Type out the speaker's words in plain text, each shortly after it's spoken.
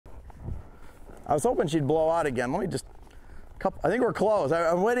I was hoping she'd blow out again. Let me just, I think we're close.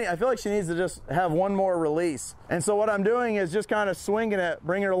 I'm waiting. I feel like she needs to just have one more release. And so what I'm doing is just kind of swinging it,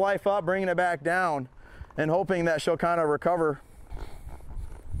 bringing her life up, bringing it back down, and hoping that she'll kind of recover.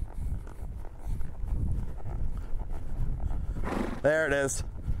 There it is.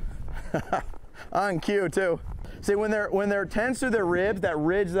 On cue too. See, when they're tense through their ribs, that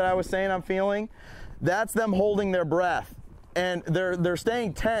ridge that I was saying I'm feeling, that's them holding their breath. And they're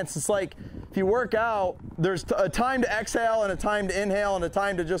staying tense. It's like if you work out, there's a time to exhale and a time to inhale and a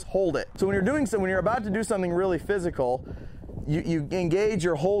time to just hold it. So when you're about to do something really physical, you engage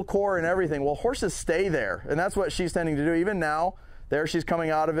your whole core and everything. Well, horses stay there, and that's what she's tending to do. Even now, there she's coming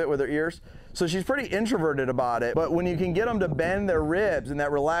out of it with her ears. So she's pretty introverted about it. But when you can get them to bend their ribs in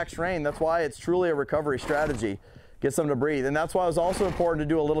that relaxed rein, that's why it's truly a recovery strategy. Gets them to breathe. And that's why it's also important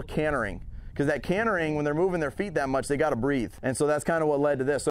to do a little cantering. Because that cantering, when they're moving their feet that much, they got to breathe. And so that's kind of what led to this.